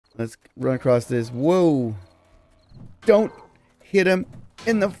Let's run across this. Whoa. Don't hit him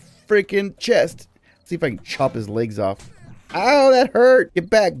in the freaking chest. See if I can chop his legs off. Ow, that hurt.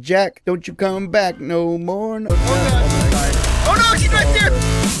 Get back, Jack. Don't you come back no more. No. Oh no, she's right there.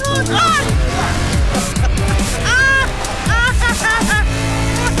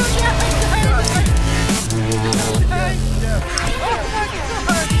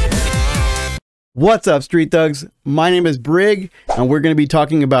 What's up, Street Thugs? My name is Brigg, and we're going to be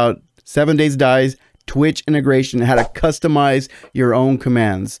talking about 7 Days to Die's Twitch integration and how to customize your own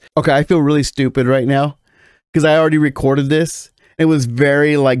commands. Okay, I feel really stupid right now because I already recorded this. It was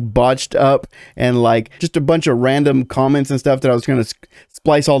very like botched up and like just a bunch of random comments and stuff that I was going to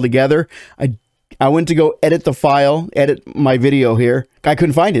splice all together. I went to go edit the file, edit my video here. I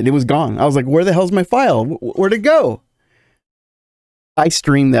couldn't find it. It was gone. I was like, where the hell's my file? Where'd it go? I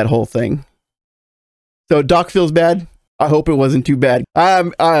streamed that whole thing. So Doc feels bad. I hope it wasn't too bad.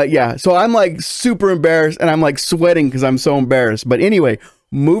 Yeah, so I'm like super embarrassed and I'm like sweating because I'm so embarrassed. But anyway,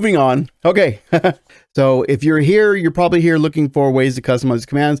 moving on. Okay. So if you're here, you're probably here looking for ways to customize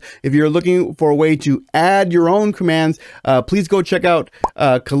commands. If you're looking for a way to add your own commands, please go check out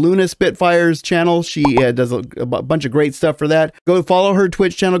Kaluna Spitfire's channel. She does a bunch of great stuff for that. Go follow her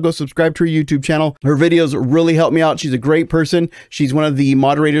Twitch channel. Go subscribe to her YouTube channel. Her videos really help me out. She's a great person. She's one of the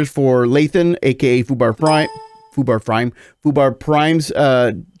moderators for Lathan, aka Fubar Prime's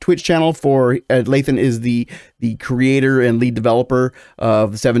Twitch channel. For Lathan is the creator and lead developer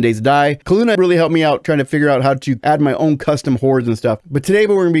of 7 Days to Die. Kaluna really helped me out trying to figure out how to add my own custom hordes and stuff. But today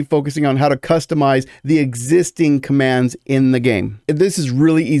we're going to be focusing on how to customize the existing commands in the game. This is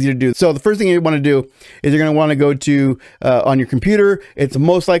really easy to do. So the first thing you want to do is you're going to want to go to on your computer. It's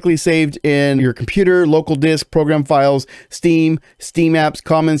most likely saved in your computer, local disk, program files, Steam apps,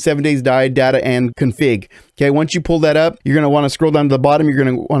 common, 7 Days to Die, data, and config. Okay, once you pull that up, you're going to want to scroll down to the bottom. You're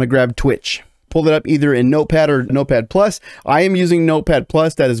going to want to grab Twitch. Pull it up either in Notepad or Notepad Plus. I am using Notepad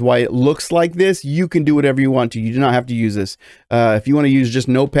Plus. That is why it looks like this. You can do whatever you want to. You do not have to use this. If you want to use just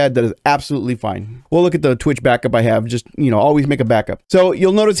Notepad, that is absolutely fine. We'll look at the Twitch backup I have. Just, always make a backup. So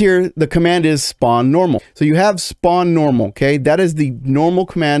you'll notice here, the command is spawn normal. So you have spawn normal, okay? That is the normal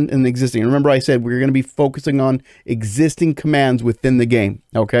command in the existing. Remember I said we're going to be focusing on existing commands within the game,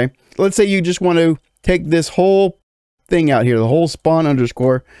 okay? Let's say you just want to take this whole thing out here, the whole spawn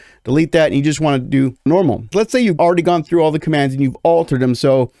underscore, delete that, and you just want to do normal. Let's say you've already gone through all the commands and you've altered them,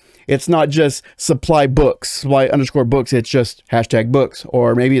 so it's not just supply underscore books, it's just hashtag books.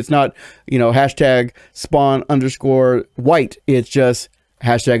 Or maybe it's not, hashtag spawn underscore white, it's just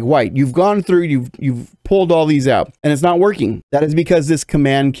hashtag white. You've gone through, you've pulled all these out and it's not working. That is because this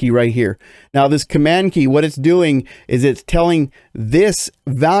command key right here. Now this command key, what it's doing is it's telling this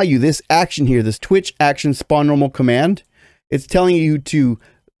value, this action here, this Twitch action spawn normal command, it's telling you to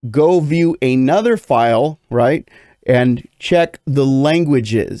go view another file, right? And check the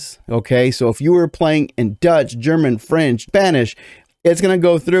languages, okay? So if you were playing in Dutch, German, French, Spanish, it's going to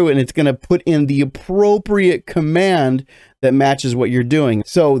go through and it's going to put in the appropriate command that matches what you're doing.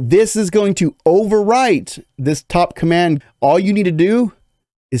 So this is going to overwrite this top command. All you need to do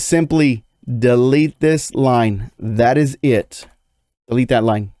is simply delete this line. That is it. Delete that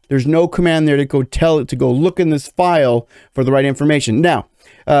line. There's no command there to go tell it to go look in this file for the right information. Now,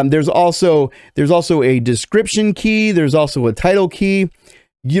 there's also a description key. There's also a title key.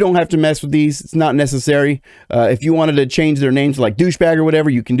 You don't have to mess with these. It's not necessary. If you wanted to change their names like douchebag or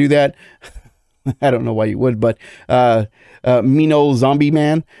whatever, you can do that. I don't know why you would, but mean old zombie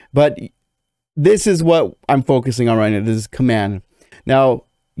man. But this is what I'm focusing on right now. This is command. Now,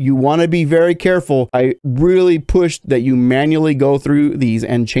 you want to be very careful. I really push that you manually go through these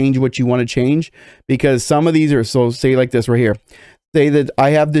and change what you want to change, because some of these are, so say like this right here. Say that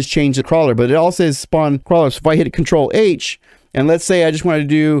I have this change to crawler, but it all says spawn crawler. So if I hit Control H, and let's say I just want to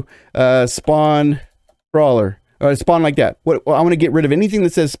do spawn crawler, or spawn like that. Well, I want to get rid of anything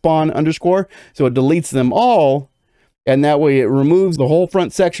that says spawn underscore, so it deletes them all, and that way it removes the whole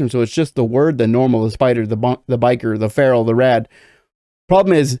front section. So it's just the word, the normal, the spider, the biker, the feral, the rad.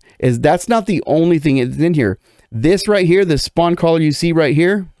 Problem is that's not the only thing that's in here. This right here, the spawn crawler you see right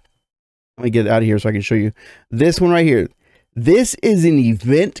here. Let me get it out of here so I can show you. This one right here. This is an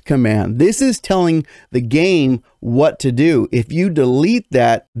event command. This is telling the game what to do. If you delete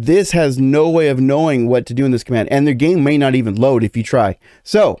that, this has no way of knowing what to do in this command, and the game may not even load if you try.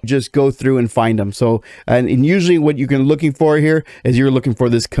 So just go through and find them. So, and usually what you're looking for here is you're looking for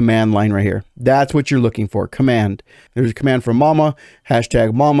this command line right here. That's what you're looking for, command. There's a command for mama,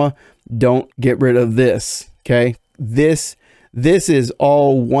 hashtag mama. Don't get rid of this, okay? This is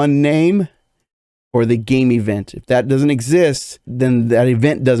all one name. or the game event. If that doesn't exist, then that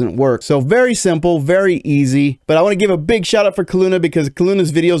event doesn't work. So very simple, very easy. But I want to give a big shout out for Kaluna, because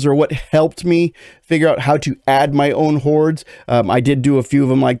Kaluna's videos are what helped me figure out how to add my own hordes. I did do a few of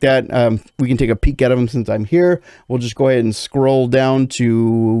them like that. We can take a peek at them since I'm here. We'll just go ahead and scroll down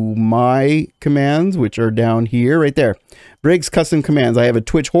to my commands, which are down here, right there. Brigg's custom commands. I have a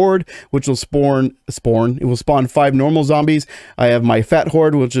Twitch horde, which will it will spawn 5 normal zombies. I have my fat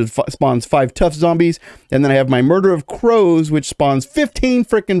horde, which spawns 5 tough zombies. And then I have my murder of crows, which spawns 15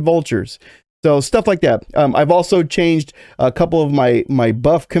 freaking vultures. So stuff like that. I've also changed a couple of my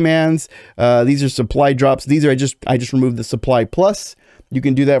buff commands. These are supply drops. These are, I just removed the supply plus. You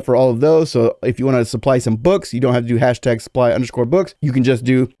can do that for all of those. So if you want to supply some books, you don't have to do hashtag supply _ books. You can just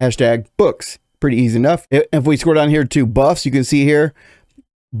do hashtag books. Pretty easy enough. If we scroll down here to buffs, you can see here,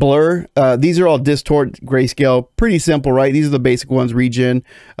 blur. These are all distort, grayscale. Pretty simple, right? These are the basic ones: regen,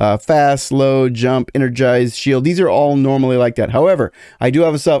 fast, slow, jump, energize, shield. These are all normally like that. However, I do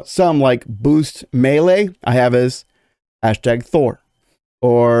have some like boost melee. I have as hashtag Thor,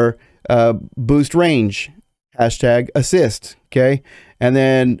 or boost range, hashtag assist. Okay, and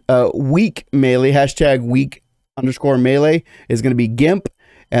then weak melee, hashtag weak _ melee is going to be gimp.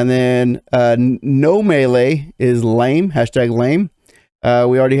 And then no melee is lame, hashtag lame.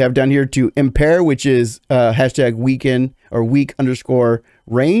 We already have down here to impair, which is hashtag weaken or weak _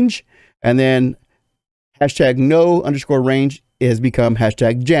 range. And then hashtag no _ range has become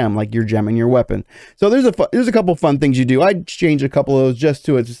hashtag jam, like you're jamming your weapon. So there's a couple fun things you do. I changed a couple of those just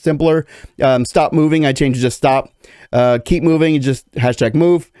to it's simpler. Stop moving, I changed to just stop. Keep moving, you just hashtag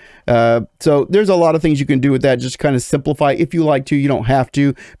move. So there's a lot of things you can do with that. Just kind of simplify if you like to. You don't have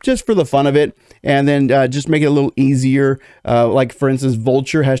to, just for the fun of it. And then just make it a little easier. Like for instance,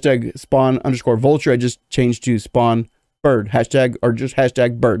 vulture, hashtag spawn _ vulture. I just changed to spawn bird, hashtag, or just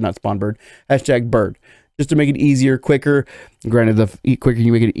hashtag bird, not spawn bird, hashtag bird. Just to make it easier, quicker. Granted, the quicker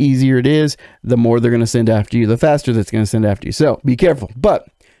you make it easier it is, the more they're going to send after you, the faster that's going to send after you. So be careful. But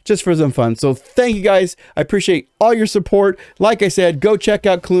just for some fun. So thank you guys. I appreciate all your support. Like I said, go check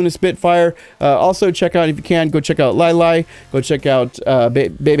out Kaluna Spitfire. Also check out, if you can, go check out Lai. Go check out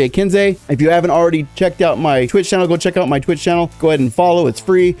Bebe Kinsey. If you haven't already checked out my Twitch channel, go check out my Twitch channel. Go ahead and follow. It's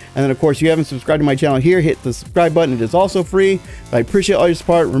free. And then of course, if you haven't subscribed to my channel here, hit the subscribe button. It is also free. I appreciate all your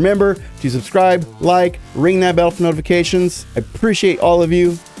support. Remember to subscribe, like, ring that bell for notifications. I appreciate all of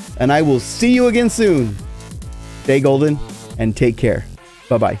you, and I will see you again soon. Stay golden and take care.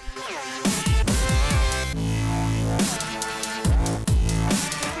 Bye-bye.